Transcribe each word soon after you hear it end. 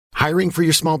Hiring for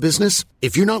your small business?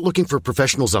 If you're not looking for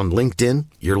professionals on LinkedIn,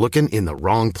 you're looking in the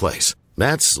wrong place.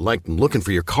 That's like looking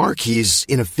for your car keys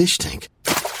in a fish tank.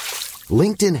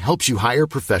 LinkedIn helps you hire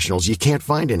professionals you can't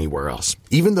find anywhere else,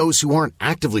 even those who aren't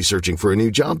actively searching for a new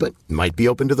job but might be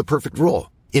open to the perfect role.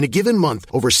 In a given month,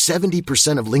 over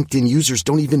 70% of LinkedIn users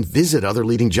don't even visit other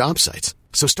leading job sites.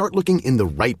 So start looking in the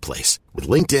right place. With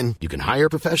LinkedIn, you can hire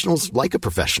professionals like a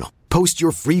professional. Post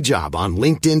your free job on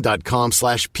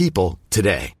linkedin.com/people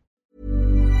today.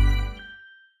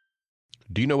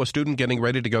 Do you know a student getting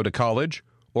ready to go to college?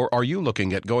 Or are you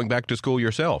looking at going back to school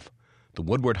yourself? The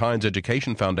Woodward Hines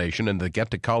Education Foundation and the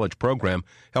Get to College program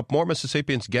help more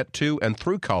Mississippians get to and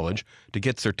through college to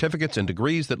get certificates and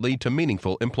degrees that lead to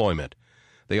meaningful employment.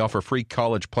 They offer free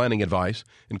college planning advice,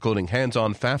 including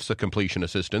hands-on FAFSA completion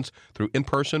assistance through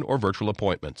in-person or virtual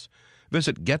appointments.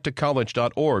 Visit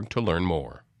gettocollege.org to learn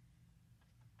more.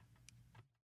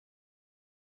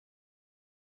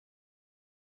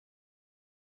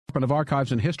 Department of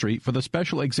Archives and History for the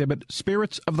special exhibit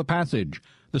Spirits of the Passage,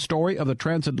 the story of the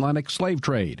transatlantic slave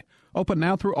trade. Open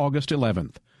now through August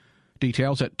 11th.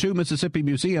 Details at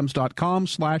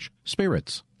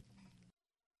 2mississippimuseums.com/spirits.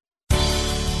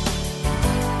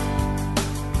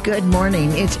 Good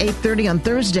morning. It's 8:30 on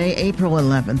Thursday, April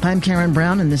 11th. I'm Karen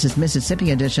Brown, and this is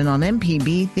Mississippi Edition on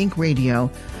MPB Think Radio.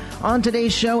 On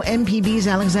today's show, MPB's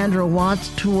Alexandra Watts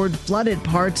toured flooded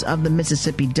parts of the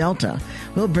Mississippi Delta.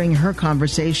 We'll bring her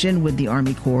conversation with the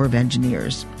Army Corps of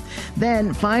Engineers.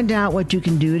 Then find out what you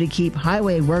can do to keep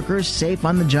highway workers safe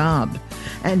on the job.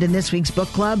 And in this week's book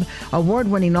club,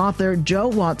 award-winning author Joe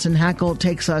Watson Hackle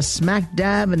takes us smack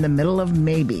dab in the middle of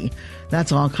maybe.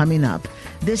 That's all coming up.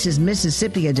 This is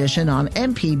Mississippi Edition on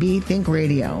MPB Think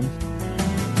Radio.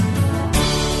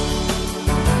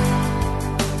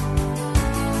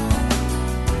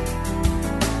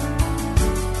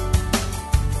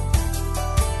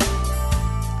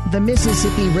 The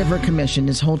Mississippi River Commission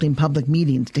is holding public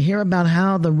meetings to hear about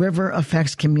how the river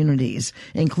affects communities,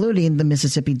 including the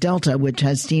Mississippi Delta, which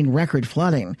has seen record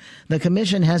flooding. The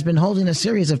commission has been holding a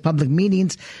series of public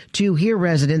meetings to hear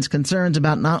residents' concerns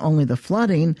about not only the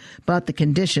flooding, but the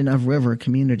condition of river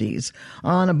communities.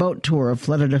 On a boat tour of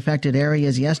flooded-affected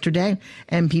areas yesterday,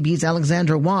 MPB's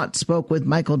Alexandra Watts spoke with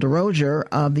Michael DeRozier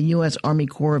of the U.S. Army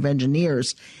Corps of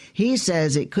Engineers. He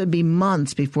says it could be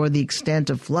months before the extent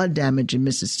of flood damage in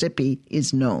Mississippi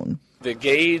is known. The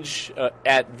gauge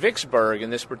at Vicksburg in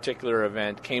this particular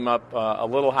event came up a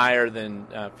little higher than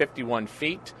 51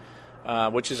 feet,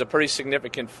 which is a pretty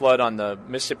significant flood on the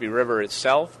Mississippi River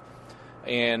itself.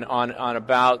 And on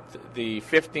about the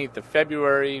 15th of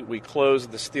February, we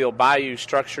closed the Steel Bayou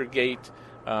structure gate.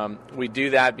 We do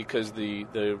that because the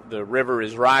river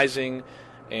is rising,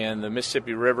 and the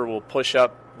Mississippi River will push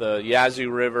up the Yazoo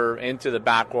River into the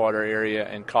backwater area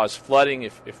and cause flooding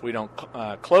if we don't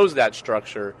close that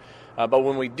structure. But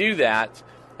when we do that,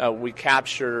 we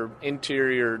capture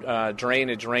interior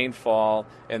drainage rainfall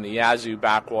in the Yazoo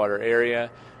backwater area.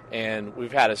 And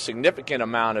we've had a significant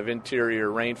amount of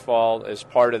interior rainfall as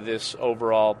part of this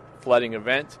overall flooding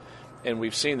event. And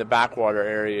we've seen the backwater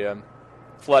area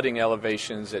flooding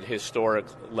elevations at historic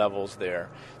levels there.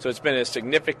 So it's been a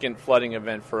significant flooding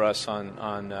event for us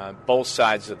on both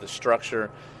sides of the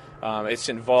structure. It's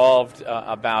involved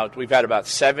we've had about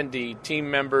 70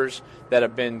 team members that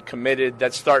have been committed.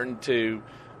 We're starting to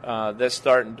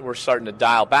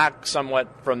dial back somewhat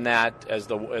from that as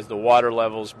the water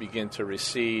levels begin to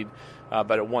recede.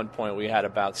 But at one point, we had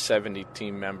about 70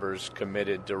 team members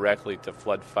committed directly to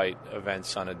flood fight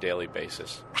events on a daily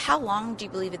basis. How long do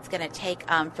you believe it's going to take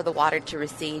for the water to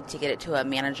recede to get it to a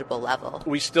manageable level?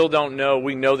 We still don't know.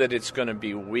 We know that it's going to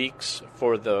be weeks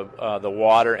for the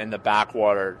water and the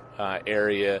backwater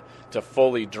area to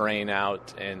fully drain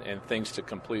out and things to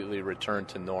completely return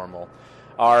to normal.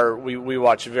 We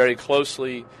watch very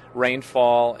closely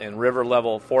rainfall and river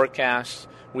level forecasts.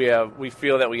 We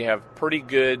feel that we have pretty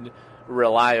good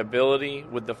reliability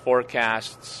with the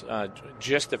forecasts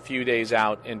just a few days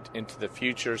out into the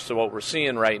future. So what we're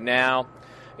seeing right now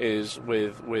is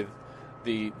with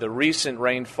the recent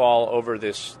rainfall over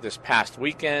this past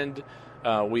weekend,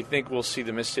 we think we'll see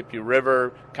the Mississippi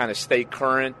River kind of stay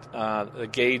current. The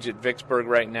gauge at Vicksburg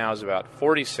right now is about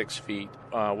 46 feet.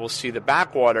 We'll see the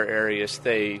backwater area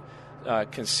stay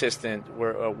consistent.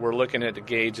 We're looking at a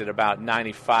gauge at about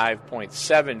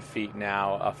 95.7 feet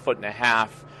now, a foot and a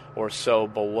half or so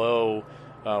below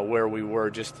where we were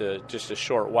just a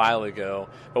short while ago.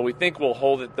 But we think we'll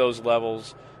hold at those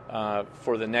levels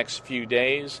for the next few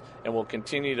days, and we'll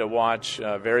continue to watch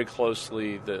very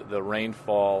closely the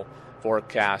rainfall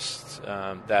forecasts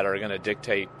that are going to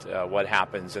dictate what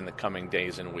happens in the coming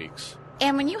days and weeks.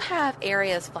 And when you have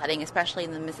areas flooding, especially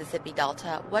in the Mississippi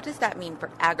Delta, what does that mean for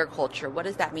agriculture? What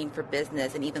does that mean for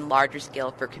business, and even larger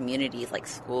scale for communities like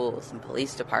schools and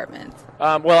police departments?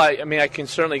 I can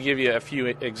certainly give you a few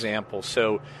examples.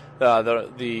 So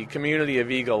the community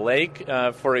of Eagle Lake,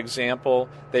 for example,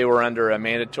 they were under a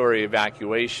mandatory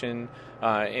evacuation,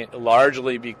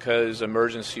 largely because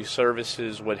emergency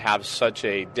services would have such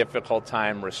a difficult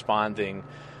time responding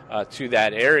to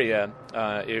that area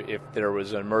if there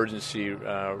was an emergency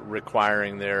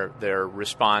requiring their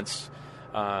response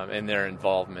and their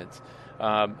involvement.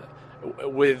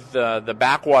 With the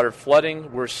backwater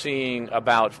flooding, we've seen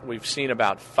about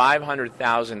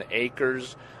 500,000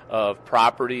 acres of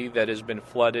property that has been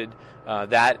flooded.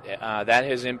 That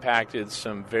has impacted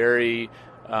some very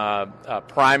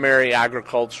primary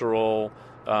agricultural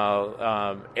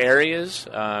areas,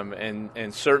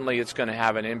 and certainly it's going to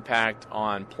have an impact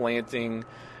on planting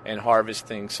and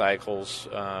harvesting cycles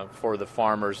for the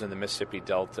farmers in the Mississippi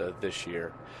Delta this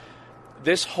year.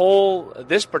 This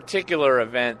particular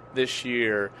event this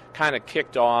year kind of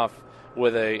kicked off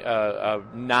with a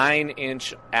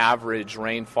 9-inch average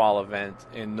rainfall event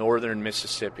in northern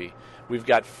Mississippi. We've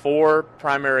got 4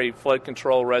 primary flood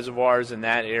control reservoirs in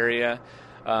that area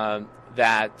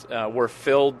that were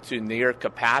filled to near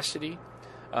capacity.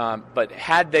 But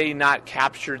had they not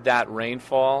captured that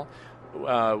rainfall,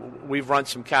 we've run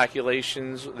some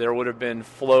calculations. There would have been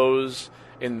flows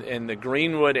in the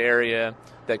Greenwood area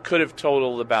that could have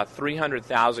totaled about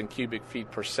 300,000 cubic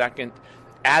feet per second.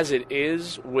 As it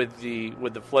is with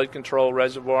the flood control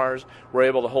reservoirs, we're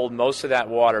able to hold most of that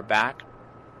water back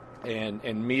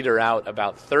and meter out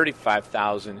about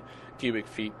 35,000 cubic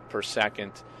feet per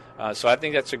second. So I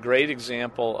think that's a great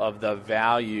example of the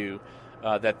value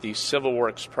that these civil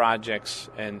works projects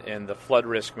and the flood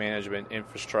risk management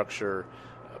infrastructure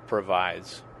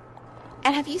provides.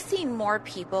 And have you seen more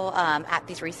people at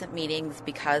these recent meetings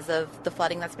because of the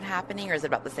flooding that's been happening, or is it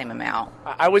about the same amount?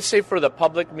 I would say for the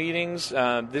public meetings,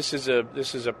 this is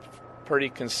a pretty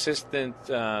consistent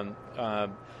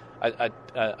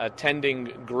attending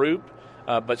group.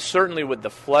 But certainly with the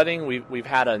flooding, we've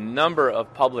had a number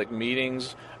of public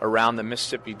meetings around the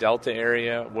Mississippi Delta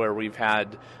area where we've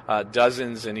had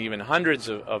dozens and even hundreds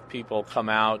of people come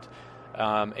out,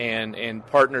 and in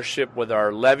partnership with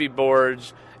our levee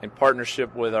boards, in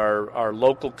partnership with our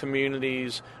local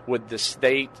communities, with the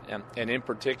state, and in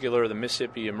particular the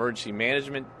Mississippi Emergency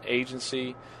Management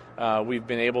Agency, we've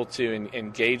been able to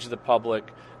engage the public,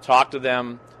 talk to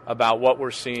them about what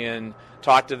we're seeing,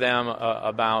 talk to them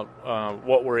about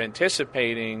what we're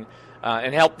anticipating,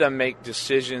 and help them make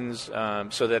decisions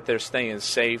so that they're staying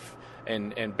safe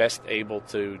and best able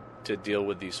to deal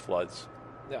with these floods.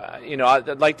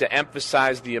 I'd like to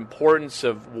emphasize the importance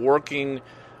of working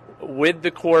with the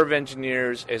Corps of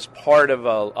Engineers as part of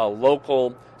a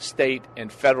local, state,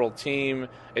 and federal team.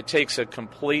 It takes a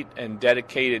complete and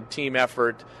dedicated team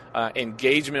effort,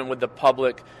 engagement with the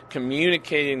public,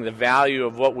 communicating the value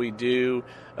of what we do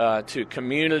to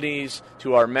communities,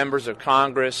 to our members of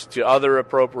Congress, to other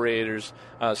appropriators,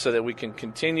 so that we can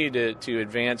continue to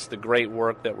advance the great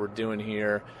work that we're doing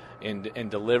here in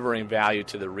delivering value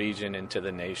to the region and to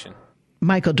the nation.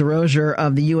 Michael DeRosier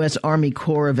of the U.S. Army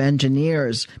Corps of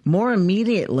Engineers. More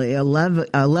immediately, a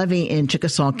levee in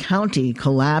Chickasaw County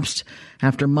collapsed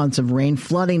after months of rain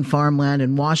flooding farmland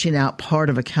and washing out part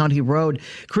of a county road.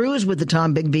 Crews with the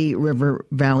Tombigbee River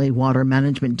Valley Water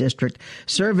Management District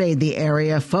surveyed the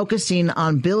area, focusing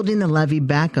on building the levee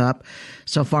back up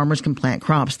so farmers can plant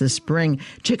crops this spring.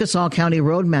 Chickasaw County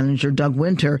Road Manager Doug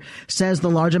Winter says the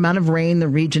large amount of rain the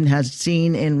region has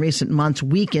seen in recent months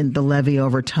weakened the levee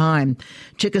over time.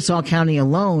 Chickasaw County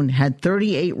alone had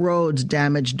 38 roads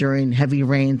damaged during heavy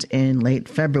rains in late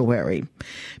February.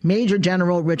 Major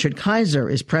General Richard Kaiser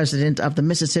is president of the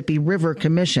Mississippi River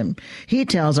Commission. He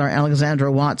tells our Alexandra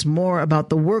Watts more about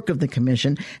the work of the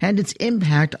commission and its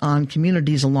impact on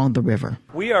communities along the river.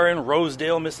 We are in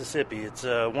Rosedale, Mississippi. It's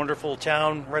a wonderful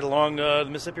town right along the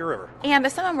Mississippi River. And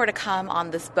if someone were to come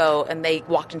on this boat and they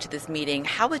walked into this meeting,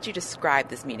 how would you describe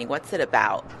this meeting? What's it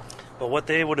about? Well, what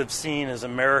they would have seen is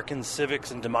American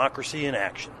civics and democracy in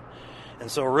action. And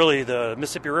so really the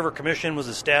Mississippi River Commission was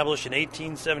established in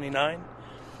 1879,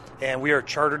 and we are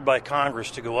chartered by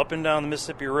Congress to go up and down the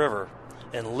Mississippi River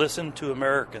and listen to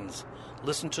Americans,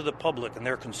 listen to the public and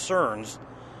their concerns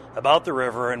about the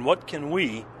river, and what can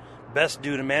we best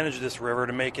do to manage this river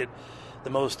to make it the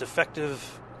most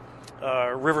effective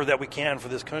river that we can for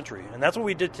this country. And that's what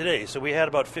we did today. So we had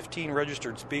about 15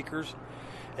 registered speakers,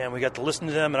 and we got to listen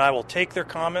to them, and I will take their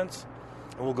comments.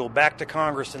 And we'll go back to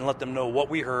Congress and let them know what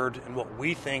we heard and what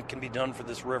we think can be done for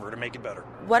this river to make it better.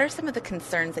 What are some of the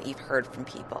concerns that you've heard from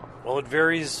people? Well, it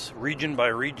varies region by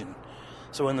region.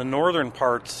 So in the northern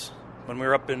parts, when we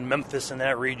were up in Memphis in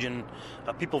that region,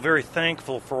 people very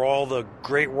thankful for all the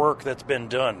great work that's been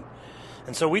done.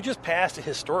 And so we just passed a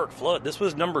historic flood. This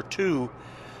was number 2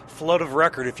 flood of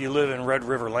record if you live in Red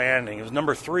River Landing. It was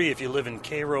number 3 if you live in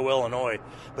Cairo, Illinois.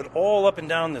 But all up and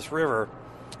down this river,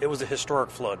 it was a historic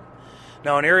flood.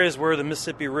 Now, in areas where the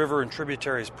Mississippi River and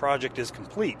Tributaries project is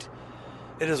complete,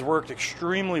 it has worked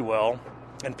extremely well,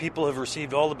 and people have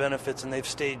received all the benefits and they've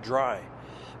stayed dry.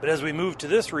 But as we move to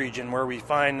this region where we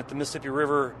find that the Mississippi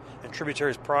River and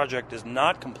Tributaries project is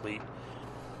not complete,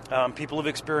 people have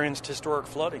experienced historic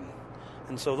flooding.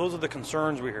 And so those are the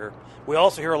concerns we hear. We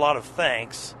also hear a lot of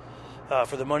thanks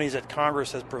for the monies that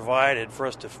Congress has provided for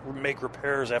us to make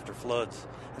repairs after floods.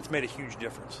 It's made a huge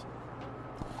difference.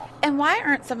 And why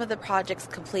aren't some of the projects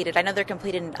completed? I know they're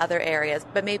completed in other areas,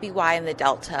 but maybe why in the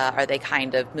Delta are they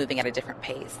kind of moving at a different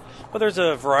pace? Well, there's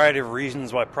a variety of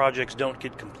reasons why projects don't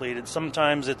get completed.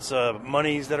 Sometimes it's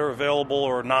monies that are available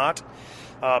or not.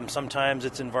 Sometimes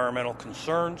it's environmental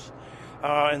concerns.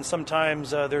 And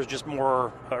sometimes there's just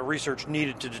more research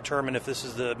needed to determine if this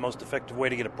is the most effective way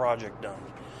to get a project done.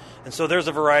 And so there's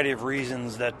a variety of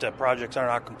reasons that projects are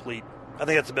not complete. I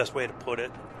think that's the best way to put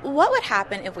it. What would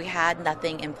happen if we had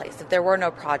nothing in place, if there were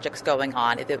no projects going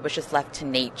on, if it was just left to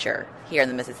nature here in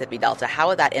the Mississippi Delta? How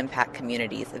would that impact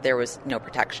communities if there was no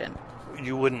protection?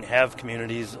 You wouldn't have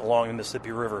communities along the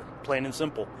Mississippi River, plain and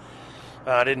simple.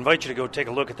 I'd invite you to go take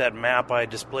a look at that map I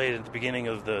displayed at the beginning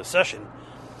of the session.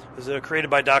 It was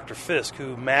created by Dr. Fisk,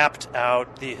 who mapped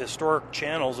out the historic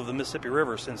channels of the Mississippi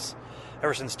River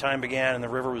ever since time began and the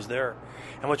river was there.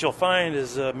 And what you'll find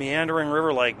is a meandering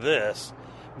river like this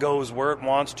goes where it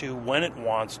wants to, when it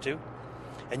wants to,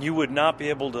 and you would not be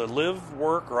able to live,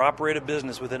 work, or operate a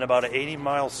business within about an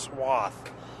 80-mile swath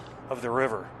of the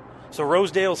river. So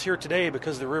Rosedale's here today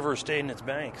because the river stayed in its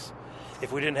banks.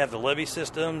 If we didn't have the levee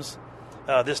systems,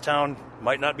 this town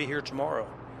might not be here tomorrow.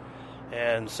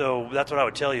 And so that's what I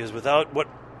would tell you is without what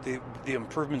the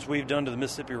improvements we've done to the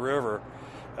Mississippi River,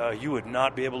 you would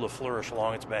not be able to flourish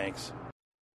along its banks.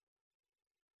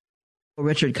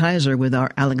 Richard Kaiser with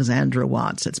our Alexandra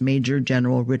Watts. It's Major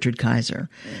General Richard Kaiser.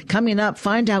 Coming up,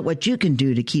 find out what you can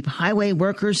do to keep highway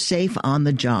workers safe on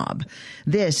the job.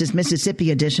 This is Mississippi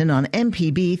Edition on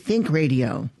MPB Think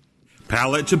Radio.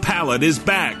 Palate to Palate is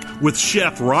back with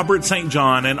Chef Robert St.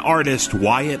 John and artist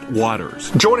Wyatt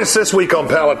Waters. Join us this week on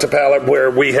Palate to Palate,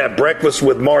 where we have breakfast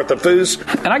with Martha Foose.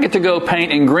 And I get to go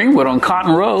paint in Greenwood on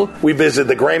Cotton Row. We visit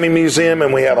the Grammy Museum,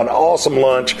 and we have an awesome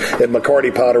lunch at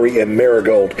McCarty Pottery in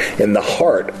Marigold in the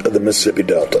heart of the Mississippi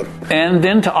Delta. And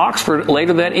then to Oxford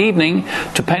later that evening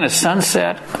to paint a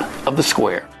sunset of the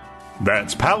square.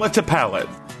 That's Palate to Palate.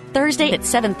 Thursday at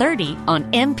 7:30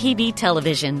 on MPB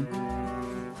Television.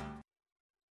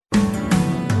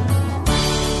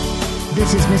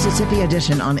 This is Mississippi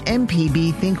Edition on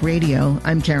MPB Think Radio.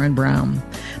 I'm Karen Brown.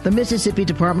 The Mississippi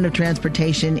Department of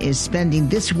Transportation is spending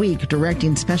this week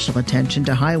directing special attention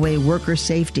to highway worker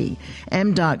safety.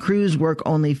 MDOT crews work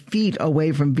only feet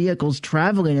away from vehicles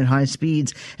traveling at high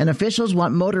speeds, and officials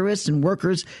want motorists and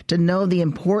workers to know the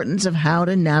importance of how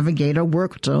to navigate a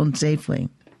work zone safely.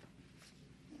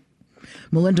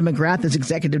 Melinda McGrath is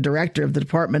Executive Director of the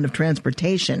Department of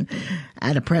Transportation.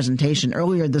 At a presentation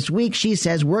earlier this week, she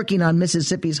says working on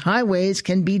Mississippi's highways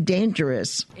can be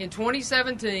dangerous. In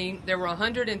 2017, there were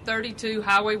 132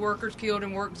 highway workers killed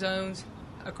in work zones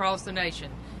across the nation.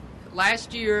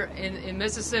 Last year in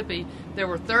Mississippi, there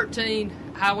were 13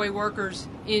 highway workers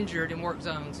injured in work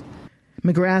zones.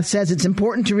 McGrath says it's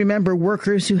important to remember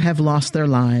workers who have lost their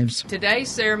lives. Today's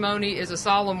ceremony is a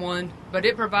solemn one, but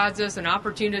it provides us an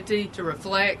opportunity to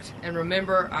reflect and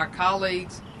remember our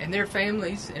colleagues and their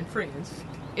families and friends.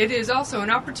 It is also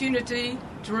an opportunity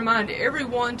to remind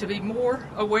everyone to be more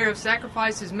aware of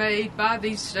sacrifices made by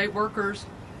these state workers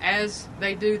as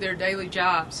they do their daily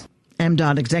jobs.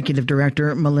 MDOT Executive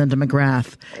Director Melinda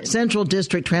McGrath. Central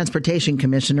District Transportation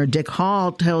Commissioner Dick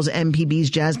Hall tells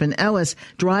MPB's Jasmine Ellis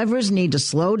drivers need to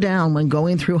slow down when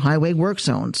going through highway work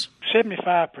zones.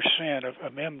 75% of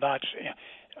MDOT's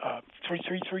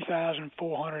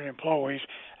 3,400 employees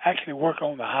actually work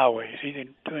on the highways, either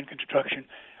doing construction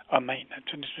or maintenance.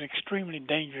 And it's an extremely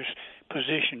dangerous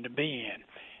position to be in.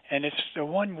 And it's the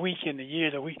one week in the year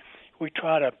that we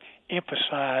try to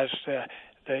emphasize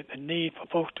the need for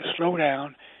folks to slow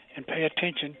down and pay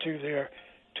attention to their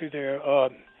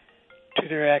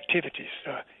activities.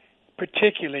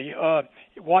 Particularly,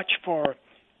 watch for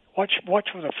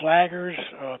the flaggers.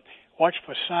 watch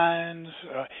for signs,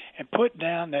 and put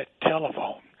down that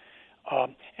telephone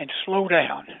and slow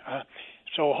down.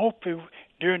 So hopefully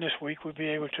during this week we'll be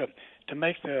able to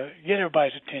get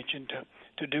everybody's attention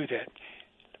to do that.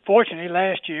 Fortunately,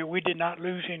 last year we did not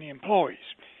lose any employees,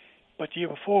 but the year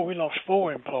before we lost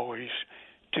 4 employees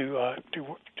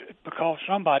because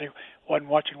somebody wasn't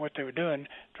watching what they were doing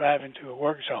driving to a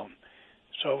work zone.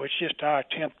 So it's just our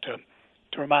attempt to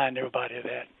remind everybody of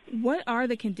that. What are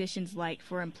the conditions like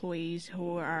for employees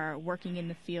who are working in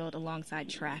the field alongside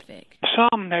traffic?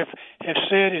 Some have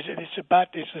said it's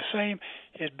the same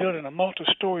as building a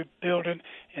multi-story building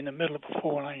in the middle of a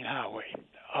 4-lane highway.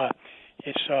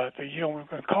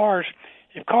 When cars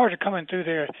are coming through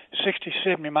there 60,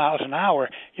 70 miles an hour,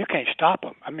 you can't stop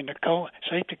them. I mean, the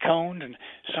safety cones and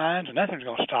signs, and nothing's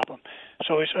going to stop them.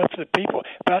 So it's up to the people.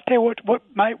 But I'll tell you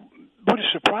what is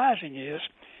surprising is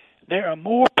there are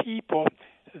more people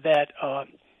that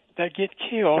get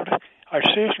killed or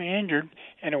seriously injured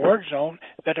in a work zone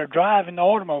that are driving the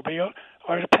automobile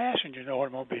or the passenger in the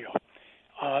automobile.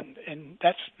 And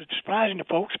that's surprising to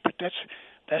folks, but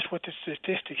that's what the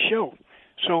statistics show.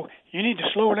 So you need to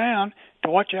slow down to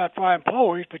watch out for our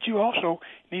employees, but you also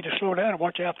need to slow down and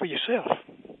watch out for yourself.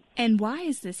 And why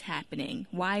is this happening?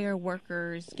 Why are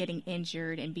workers getting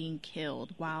injured and being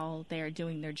killed while they're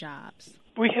doing their jobs?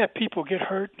 We have people get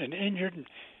hurt and injured and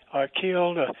are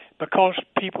killed because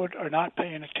people are not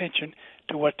paying attention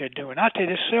to what they're doing. I tell you,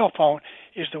 this cell phone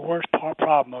is the worst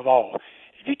problem of all.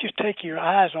 If you just take your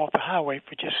eyes off the highway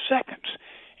for just seconds,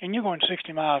 and you're going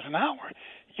 60 miles an hour,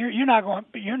 you're not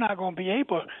going to be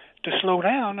able to slow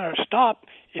down or stop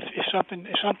if something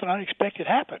unexpected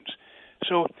happens.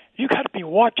 So you got to be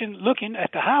looking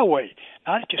at the highway,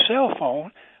 not at your cell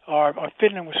phone or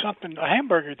fiddling with a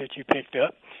hamburger that you picked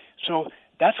up. So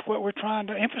that's what we're trying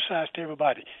to emphasize to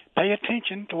everybody. Pay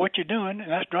attention to what you're doing,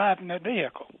 and that's driving that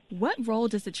vehicle. What role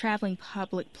does the traveling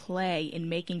public play in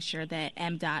making sure that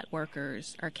MDOT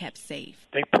workers are kept safe?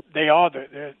 They are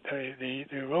the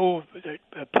role that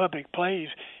the public plays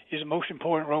is the most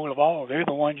important role of all. They're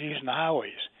the ones using the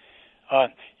highways.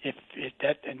 That's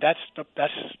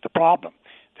the problem,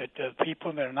 that the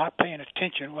people that are not paying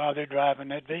attention while they're driving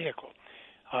that vehicle.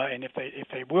 And if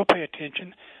they will pay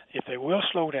attention, if they will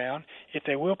slow down, if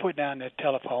they will put down that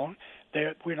telephone,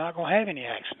 we're not going to have any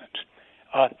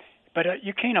accidents. But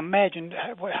you can't imagine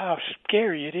how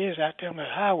scary it is out there on the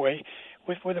highway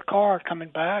with a car coming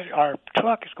by. Our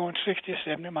truck is going 60 or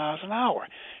 70 miles an hour.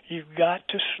 You've got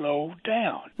to slow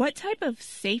down. What type of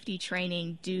safety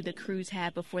training do the crews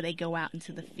have before they go out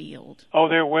into the field? Oh,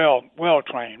 they're well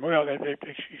trained. Well, they're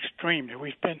extremely.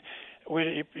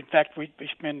 In fact, we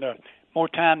spend more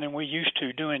time than we used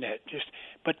to doing that.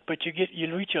 But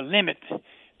you reach a limit.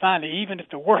 Finally, even if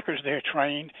the worker's there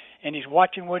trained and he's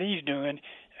watching what he's doing,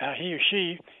 he or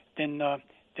she, then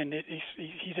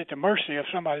he's at the mercy of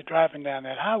somebody driving down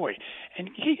that highway.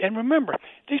 And remember,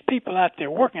 these people out there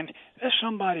working, that's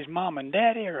somebody's mom and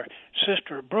daddy, or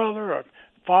sister or brother, or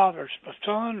father or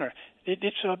son, or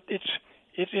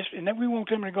and then we want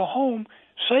them to go home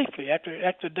safely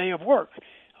after the day of work.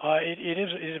 It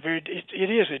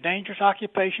is a dangerous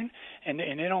occupation, and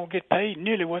they don't get paid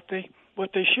nearly what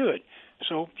they should.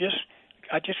 So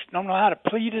I just don't know how to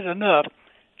plead it enough.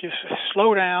 Just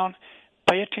slow down,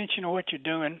 pay attention to what you're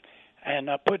doing, and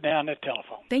put down that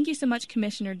telephone. Thank you so much,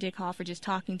 Commissioner Dick Hall, for just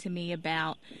talking to me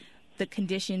about the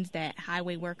conditions that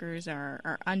highway workers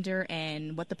are under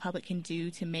and what the public can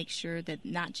do to make sure that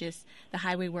not just the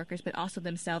highway workers but also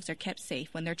themselves are kept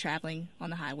safe when they're traveling on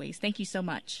the highways. Thank you so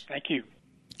much. Thank you.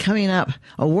 Coming up,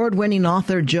 award-winning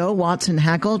author Joe Watson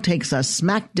Hackle takes us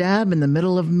smack dab in the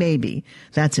middle of maybe.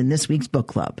 That's in this week's book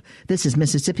club. This is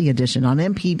Mississippi Edition on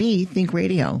MPB Think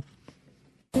Radio.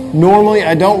 Normally,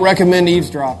 I don't recommend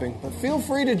eavesdropping, but feel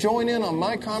free to join in on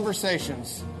my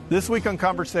conversations. This week on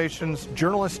Conversations,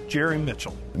 journalist Jerry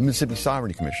Mitchell. The Mississippi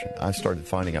Sovereignty Commission. I started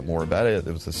finding out more about it.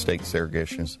 It was a state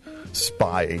segregation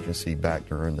spy agency back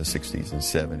during the 60s and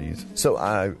 70s. So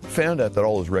I found out that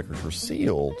all those records were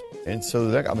sealed, and so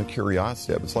that got my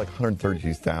curiosity up. It's like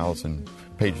 132,000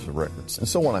 pages of records. And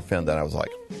so when I found that, I was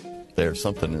like, there's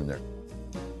something in there.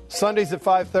 Sundays at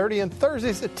 5:30 and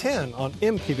Thursdays at 10 on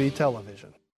MPB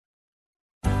Television.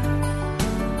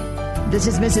 This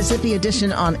is Mississippi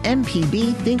Edition on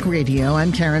MPB Think Radio.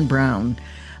 I'm Karen Brown.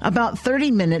 About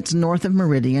 30 minutes north of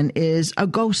Meridian is a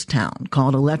ghost town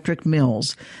called Electric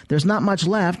Mills. There's not much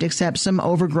left except some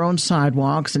overgrown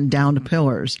sidewalks and downed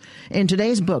pillars. In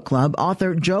today's book club,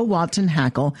 author Joe Watson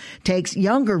Hackle takes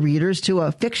younger readers to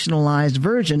a fictionalized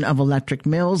version of Electric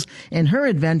Mills in her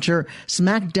adventure,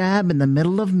 Smack Dab in the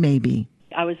Middle of Maybe.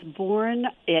 I was born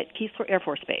at Keesler Air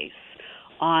Force Base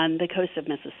on the coast of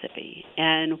Mississippi.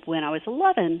 And when I was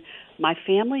 11, my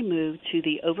family moved to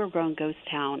the overgrown ghost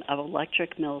town of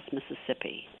Electric Mills,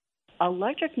 Mississippi.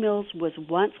 Electric Mills was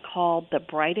once called the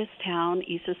brightest town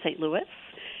east of St. Louis.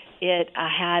 It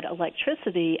had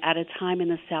electricity at a time in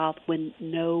the South when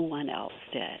no one else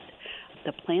did.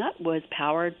 The plant was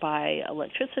powered by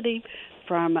electricity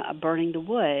from burning the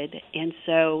wood, and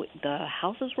so the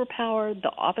houses were powered,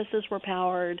 the offices were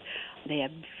powered. They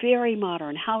had very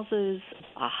modern houses,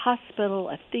 a hospital,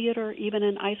 a theater, even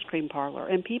an ice cream parlor,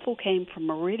 and people came from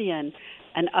Meridian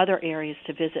and other areas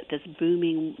to visit this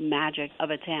booming magic of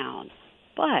a town.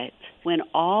 But when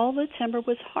all the timber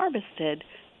was harvested,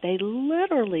 they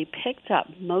literally picked up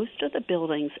most of the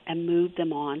buildings and moved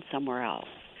them on somewhere else.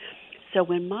 So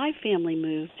when my family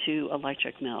moved to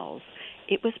Electric Mills,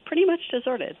 it was pretty much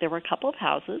deserted. There were a couple of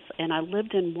houses, and I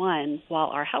lived in one while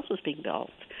our house was being built.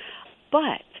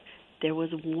 But there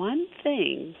was one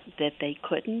thing that they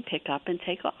couldn't pick up and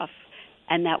take off,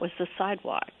 and that was the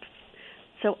sidewalks.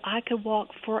 So I could walk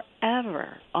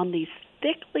forever on these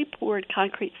thickly poured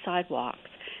concrete sidewalks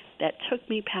that took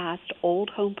me past old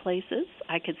home places.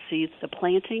 I could see the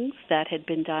plantings that had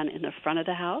been done in the front of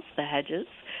the house, the hedges,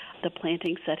 the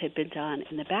plantings that had been done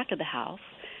in the back of the house,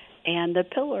 and the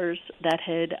pillars that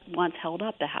had once held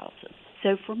up the houses.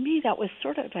 So for me, that was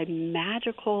sort of a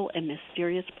magical and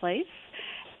mysterious place.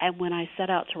 And when I set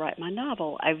out to write my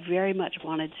novel, I very much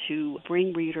wanted to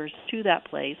bring readers to that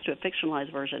place, to a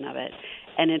fictionalized version of it,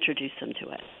 and introduce them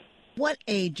to it. What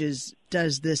ages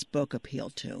does this book appeal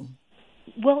to?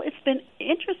 Well, it's been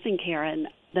interesting, Karen.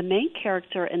 The main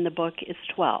character in the book is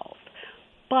 12,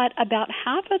 but about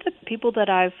half of the people that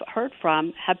I've heard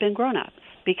from have been grown-ups,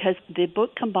 because the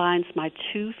book combines my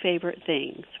two favorite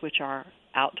things, which are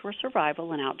outdoor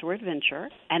survival and outdoor adventure,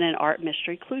 and an art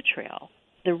mystery clue trail.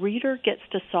 The reader gets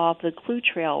to solve the clue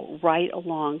trail right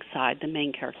alongside the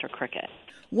main character, Cricket.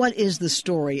 What is the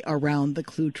story around the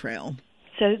clue trail?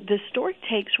 So the story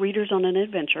takes readers on an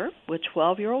adventure with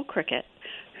 12-year-old Cricket,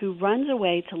 who runs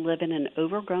away to live in an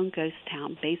overgrown ghost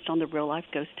town based on the real-life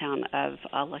ghost town of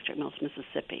Electric Mills,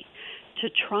 Mississippi, to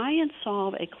try and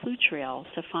solve a clue trail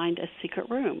to find a secret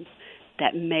room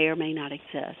that may or may not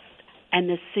exist. And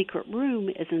this secret room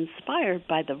is inspired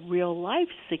by the real-life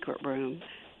secret room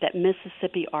that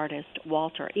Mississippi artist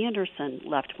Walter Anderson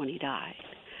left when he died.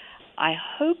 I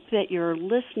hope that your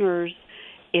listeners,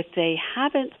 if they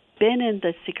haven't been in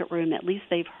the secret room, at least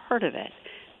they've heard of it,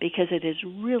 because it is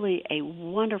really a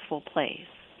wonderful place.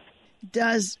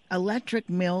 Does Electric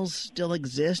Mills still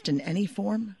exist in any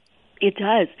form? It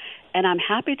does, and I'm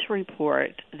happy to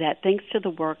report that thanks to the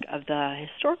work of the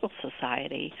Historical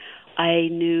Society, a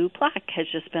new plaque has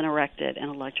just been erected in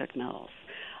Electric Mills.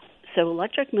 So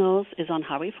Electric Mills is on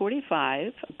Highway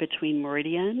 45 between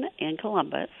Meridian and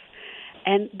Columbus,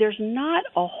 and there's not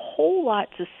a whole lot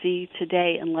to see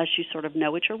today unless you sort of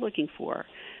know what you're looking for,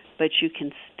 but you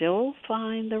can still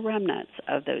find the remnants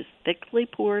of those thickly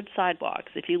poured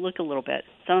sidewalks if you look a little bit.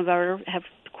 Some of them have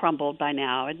crumbled by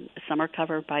now, and some are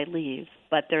covered by leaves,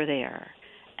 but they're there.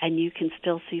 And you can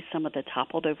still see some of the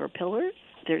toppled over pillars.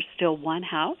 There's still one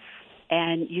house,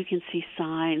 and you can see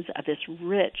signs of this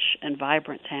rich and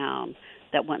vibrant town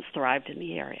that once thrived in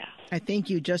the area. I think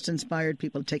you just inspired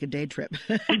people to take a day trip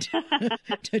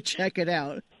to check it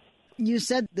out. You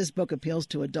said this book appeals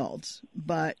to adults,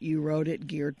 but you wrote it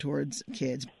geared towards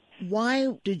kids. Why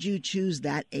did you choose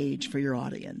that age for your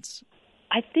audience?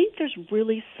 I think there's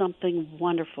really something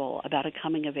wonderful about a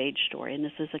coming-of-age story, and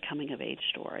this is a coming-of-age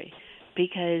story,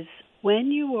 because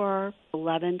when you are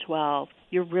 11, 12,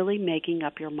 you're really making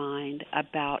up your mind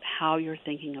about how you're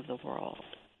thinking of the world.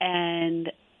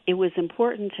 And it was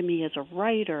important to me as a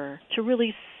writer to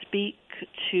really speak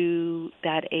to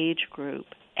that age group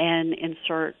and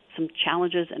insert some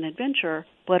challenges and adventure,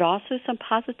 but also some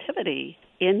positivity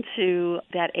into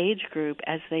that age group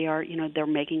as they are, they're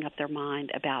making up their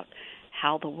mind about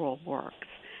how the world works.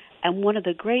 And one of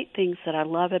the great things that I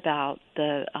love about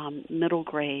the middle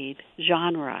grade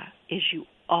genre is you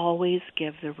always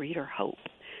give the reader hope.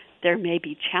 There may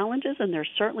be challenges, and there's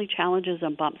certainly challenges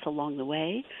and bumps along the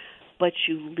way, but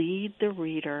you lead the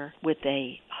reader with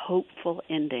a hopeful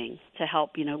ending to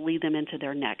help, lead them into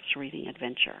their next reading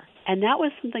adventure. And that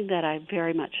was something that I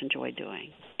very much enjoyed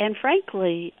doing. And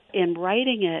frankly, in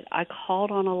writing it, I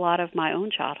called on a lot of my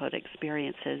own childhood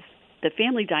experiences. The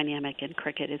family dynamic in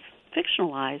Cricket is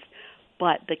fictionalized,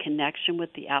 but the connection with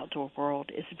the outdoor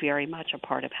world is very much a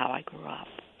part of how I grew up.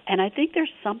 And I think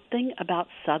there's something about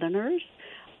Southerners.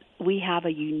 We have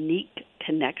a unique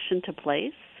connection to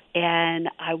place, and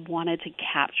I wanted to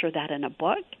capture that in a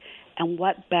book. And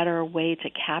what better way to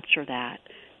capture that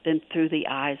than through the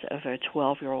eyes of a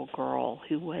 12-year-old girl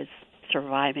who was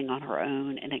surviving on her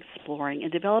own and exploring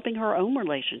and developing her own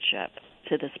relationship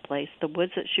to this place, the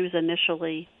woods that she was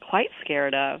initially quite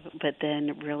scared of, but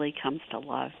then really comes to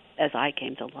love, as I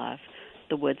came to love,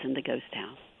 the woods in the ghost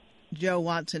town. Jo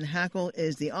Watson Hackle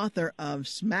is the author of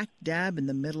Smack Dab in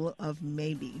the Middle of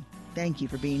Maybe. Thank you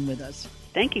for being with us.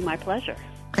 Thank you. My pleasure.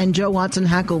 And Jo Watson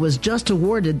Hackle was just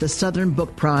awarded the Southern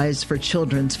Book Prize for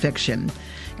Children's Fiction.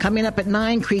 Coming up at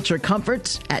 9, Creature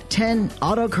Comforts. At 10,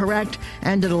 Autocorrect.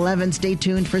 And at 11, stay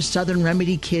tuned for Southern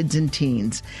Remedy Kids and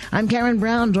Teens. I'm Karen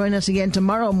Brown. Join us again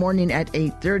tomorrow morning at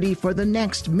 8:30 for the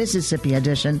next Mississippi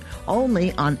edition,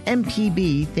 only on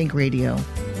MPB Think Radio.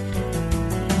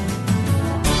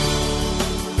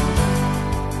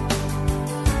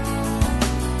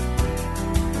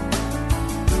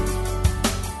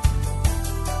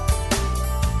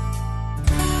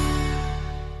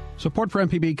 Support for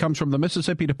MPB comes from the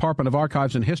Mississippi Department of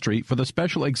Archives and History for the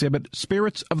special exhibit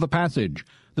Spirits of the Passage,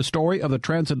 the story of the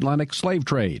transatlantic slave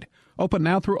trade. Open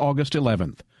now through August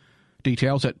 11th.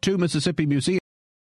 Details at 2 Mississippi Museums.